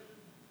letters.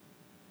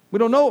 We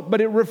don't know,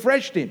 but it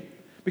refreshed him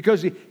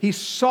because he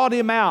sought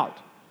him out.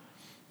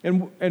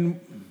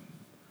 And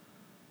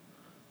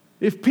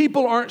if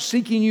people aren't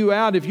seeking you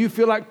out, if you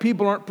feel like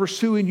people aren't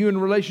pursuing you in a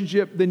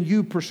relationship, then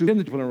you pursue them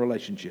in a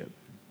relationship.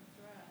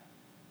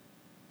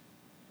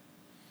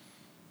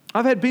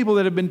 I've had people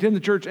that have been in the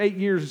church 8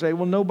 years and say,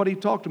 well, nobody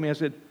talked to me. I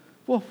said,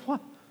 well,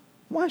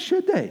 why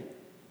should they?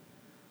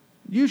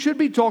 You should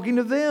be talking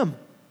to them.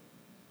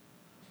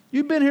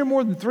 You've been here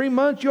more than 3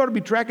 months. You ought to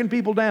be tracking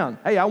people down.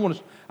 Hey, I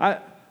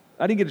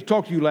didn't get to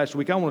talk to you last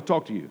week. I want to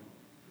talk to you.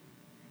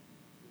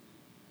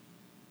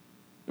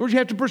 Or you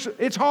have to pursue.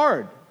 It's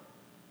hard.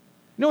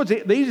 You know what's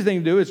the easy thing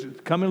to do is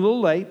come in a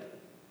little late.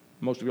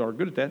 Most of you are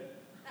good at that.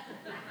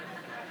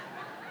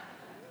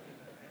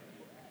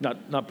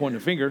 Not pointing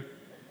a finger.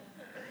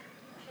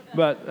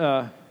 But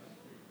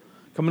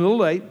come in a little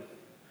late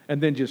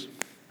and then just,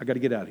 I got to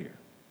get out of here.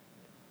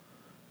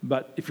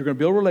 But if you're going to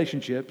build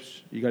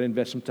relationships, you got to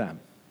invest some time.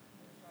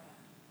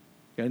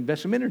 You got to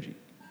invest some energy.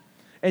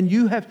 And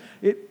you have,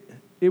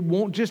 it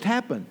won't just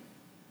happen.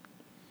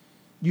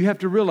 You have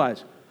to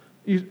realize,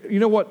 you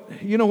know what,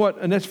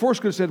 and that's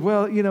Forsker said,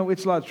 well,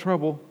 it's a lot of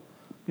trouble.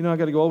 I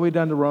got to go all the way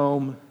down to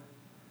Rome.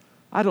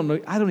 I don't know.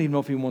 I don't even know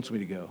if he wants me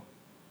to go.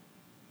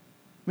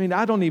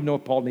 I don't even know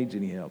if Paul needs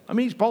any help.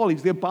 He's Paul.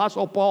 He's the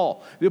Apostle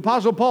Paul. The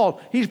Apostle Paul,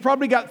 he's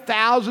probably got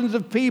thousands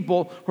of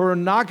people who are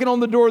knocking on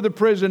the door of the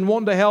prison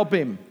wanting to help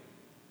him.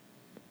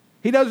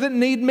 He doesn't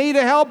need me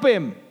to help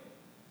him.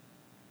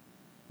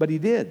 But he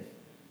did.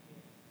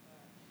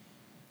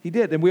 He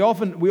did. And we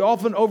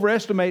often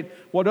overestimate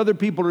what other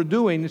people are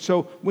doing.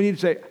 So we need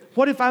to say,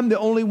 what if I'm the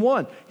only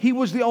one? He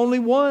was the only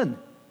one.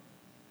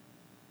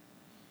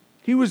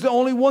 He was the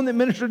only one that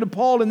ministered to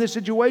Paul in this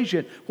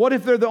situation. What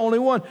if they're the only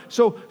one?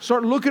 So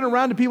start looking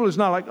around to people. It's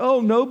not like,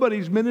 oh,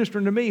 nobody's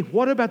ministering to me.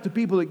 What about the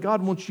people that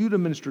God wants you to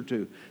minister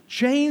to?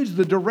 Change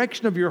the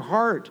direction of your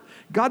heart.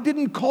 God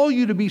didn't call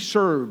you to be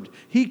served.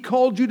 He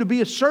called you to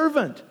be a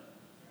servant.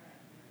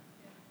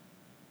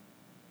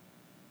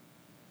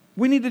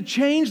 We need to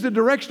change the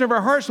direction of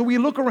our heart so we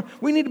look around.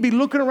 We need to be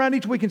looking around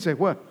each week and say,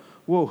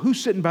 whoa, who's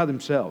sitting by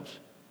themselves?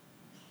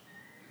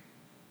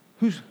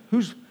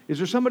 Is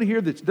there somebody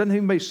here that doesn't have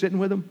anybody sitting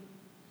with them?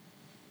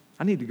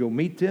 I need to go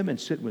meet them and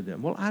sit with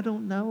them. Well, I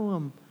don't know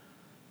them.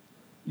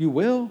 You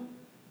will.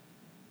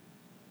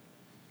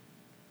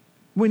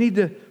 We need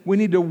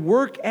to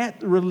work at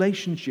the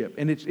relationship,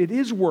 and it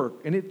is work,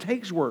 and it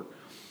takes work.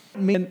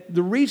 And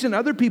the reason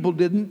other people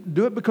didn't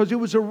do it because it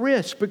was a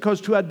risk,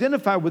 because to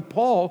identify with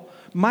Paul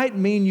might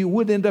mean you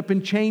would end up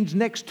in chains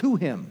next to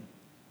him.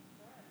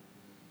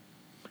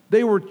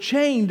 They were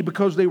chained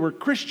because they were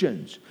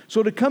Christians.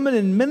 So to come in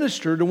and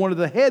minister to one of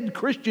the head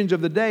Christians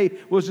of the day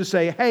was to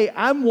say, hey,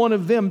 I'm one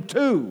of them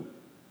too.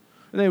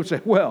 And they would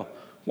say, well,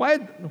 why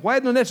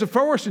isn't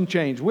Onesiphorus in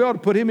chains? We ought to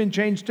put him in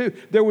chains too.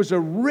 There was a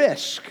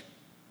risk.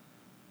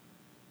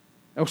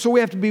 And so we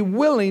have to be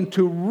willing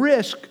to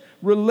risk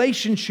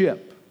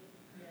relationship.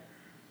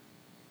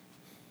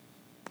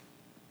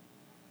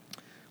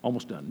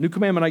 Almost done. New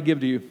commandment I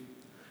give to you,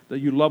 that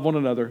you love one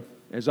another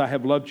as I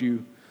have loved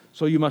you.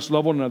 So you must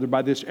love one another.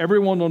 By this,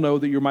 everyone will know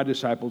that you're my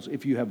disciples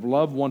if you have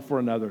love one for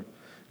another.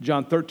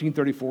 John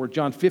 13:34,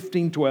 John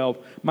 15:12.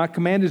 My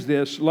command is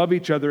this, love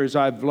each other as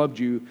I've loved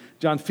you.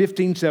 John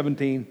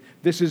 15:17,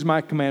 this is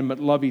my commandment,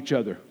 love each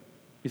other.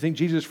 You think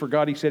Jesus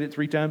forgot he said it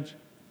 3 times?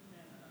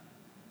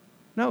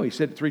 No, he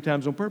said it 3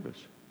 times on purpose.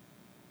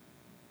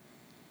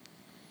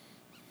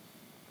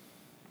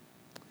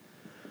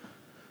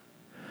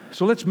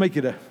 So let's make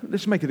it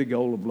a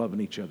goal of loving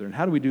each other. And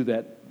how do we do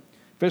that?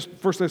 1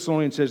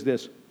 Thessalonians says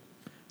this,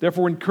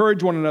 therefore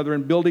encourage one another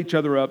and build each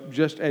other up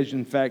just as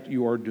in fact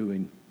you are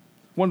doing.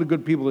 One of the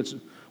people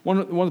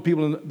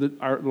in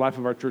our life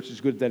of our church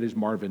is good at that is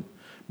Marvin.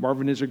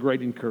 Marvin is a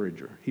great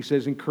encourager. He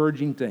says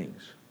encouraging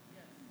things.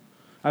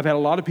 I've had a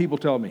lot of people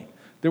tell me,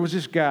 there was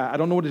this guy, I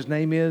don't know what his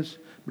name is,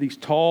 but he's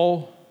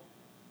tall.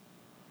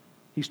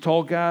 He's a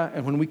tall guy,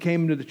 and when we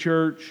came into the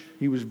church,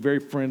 he was very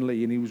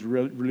friendly, and he was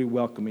really, really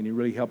welcoming. He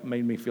really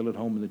made me feel at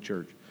home in the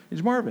church.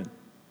 It's Marvin.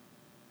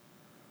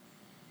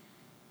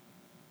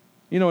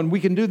 And we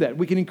can do that.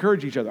 We can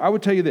encourage each other. I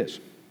would tell you this.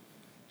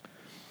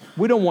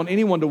 We don't want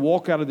anyone to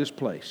walk out of this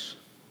place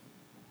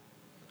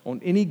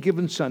on any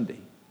given Sunday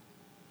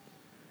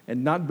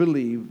and not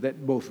believe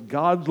that both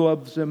God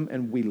loves them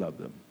and we love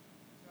them.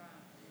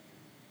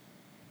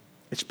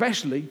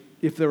 Especially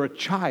if they're a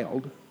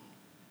child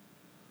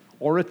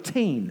or a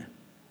teen.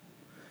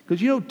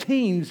 Because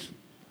teens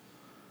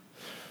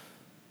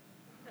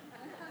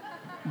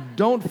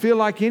don't feel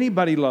like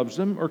anybody loves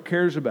them or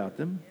cares about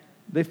them.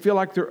 They feel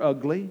like they're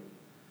ugly,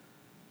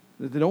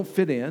 that they don't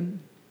fit in.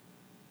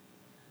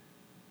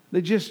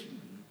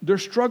 They're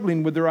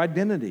struggling with their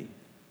identity.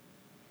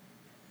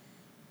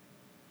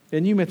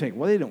 And you may think,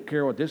 well, they don't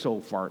care what this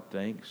old fart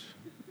thinks.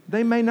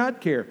 They may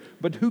not care,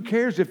 but who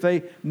cares if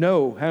they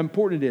know how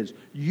important it is?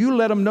 You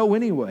let them know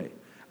anyway.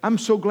 I'm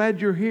so glad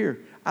you're here.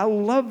 I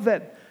love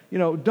that.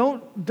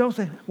 Don't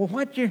say, well,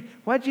 what'd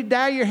you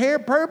dye your hair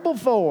purple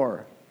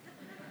for?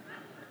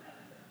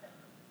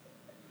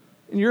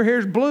 And your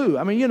hair's blue.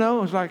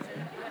 It's like...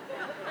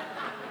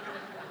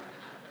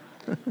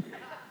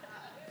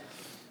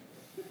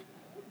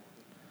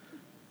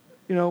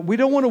 we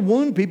don't want to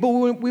wound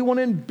people. We want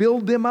to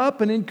build them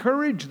up and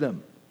encourage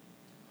them.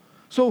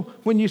 So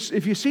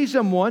if you see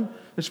someone,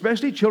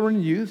 especially children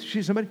and youth,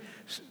 see somebody,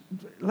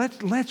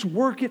 let's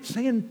work at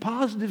saying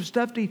positive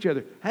stuff to each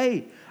other.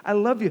 Hey, I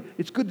love you.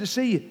 It's good to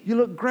see you. You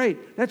look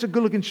great. That's a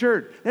good-looking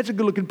shirt. That's a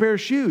good-looking pair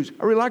of shoes.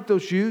 I really like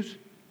those shoes.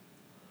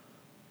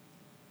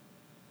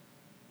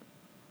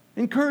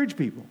 Encourage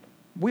people.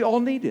 We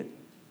all need it.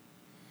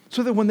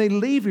 So that when they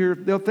leave here,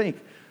 they'll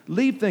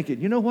leave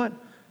thinking, you know what?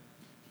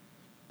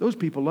 Those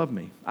people love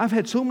me. I've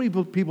had so many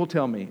people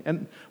tell me,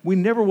 and we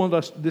never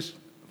wanted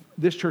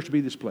this church to be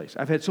this place.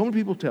 I've had so many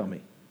people tell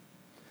me,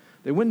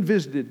 they went and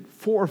visited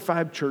 4 or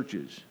 5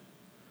 churches,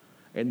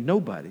 and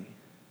nobody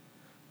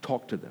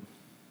talked to them.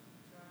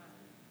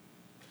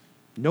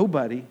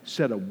 Nobody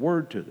said a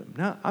word to them.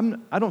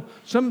 Now,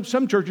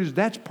 some churches,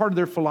 that's part of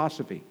their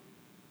philosophy.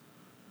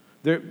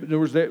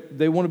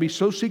 They want to be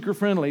so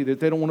seeker-friendly that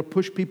they don't want to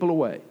push people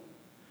away.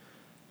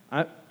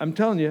 I'm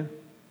telling you,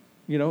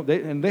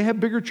 they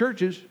have bigger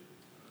churches,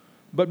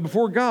 but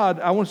before God,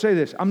 I want to say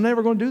this, I'm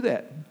never going to do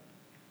that.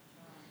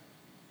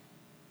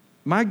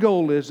 My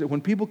goal is that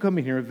when people come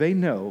in here, they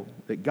know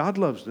that God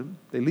loves them,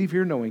 they leave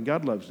here knowing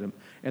God loves them,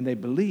 and they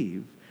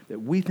believe that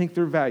we think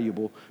they're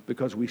valuable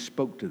because we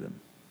spoke to them.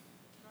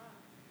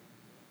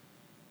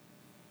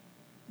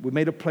 We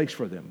made a place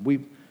for them. We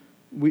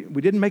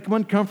didn't make them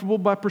uncomfortable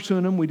by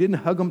pursuing them. We didn't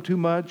hug them too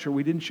much, or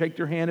we didn't shake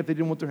their hand if they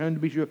didn't want their hand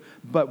to be shook.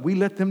 But we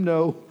let them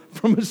know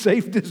from a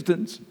safe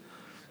distance.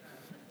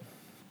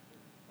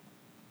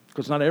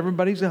 Because not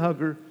everybody's a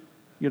hugger,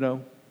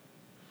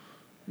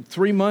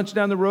 3 months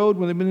down the road,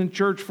 when they've been in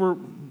church for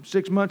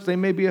 6 months, they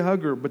may be a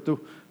hugger. But the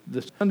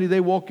Sunday they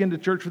walk into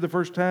church for the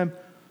first time,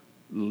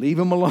 leave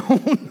them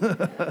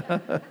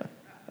alone.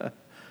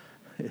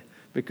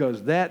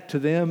 Because that to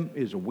them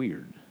is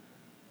weird.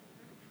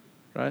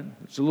 Right?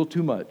 It's a little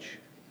too much.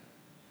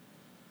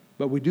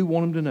 But we do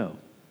want them to know.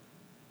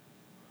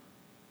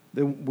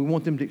 We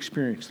want them to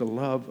experience the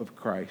love of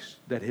Christ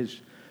that has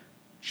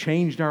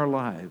changed our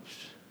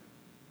lives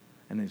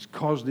and has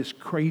caused this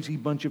crazy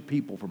bunch of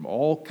people from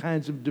all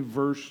kinds of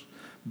diverse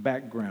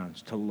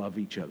backgrounds to love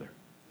each other.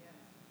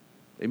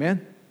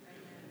 Amen?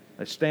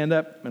 Let's stand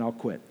up and I'll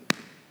quit.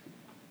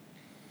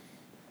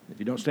 If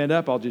you don't stand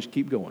up, I'll just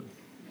keep going.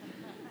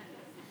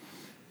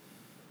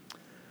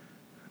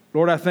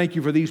 Lord, I thank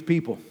you for these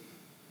people,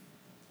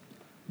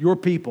 your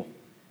people.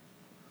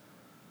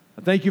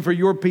 I thank you for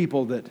your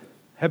people that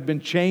have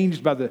been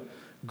changed by the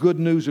good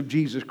news of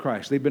Jesus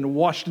Christ. They've been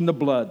washed in the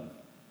blood.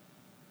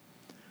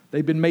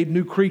 They've been made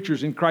new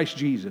creatures in Christ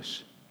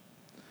Jesus.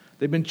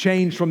 They've been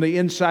changed from the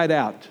inside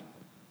out.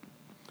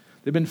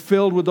 They've been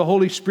filled with the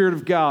Holy Spirit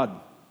of God.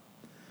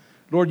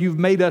 Lord, you've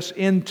made us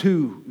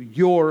into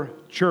your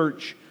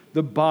church,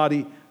 the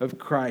body of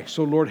Christ.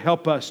 So, Lord,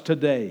 help us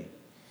today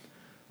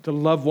to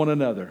love one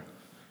another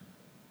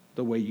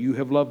the way you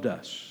have loved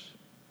us,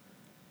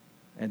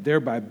 and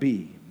thereby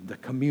be the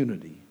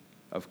community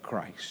of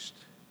Christ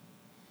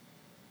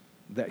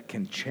that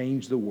can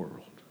change the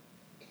world.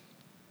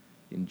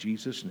 In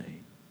Jesus'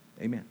 name,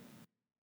 amen.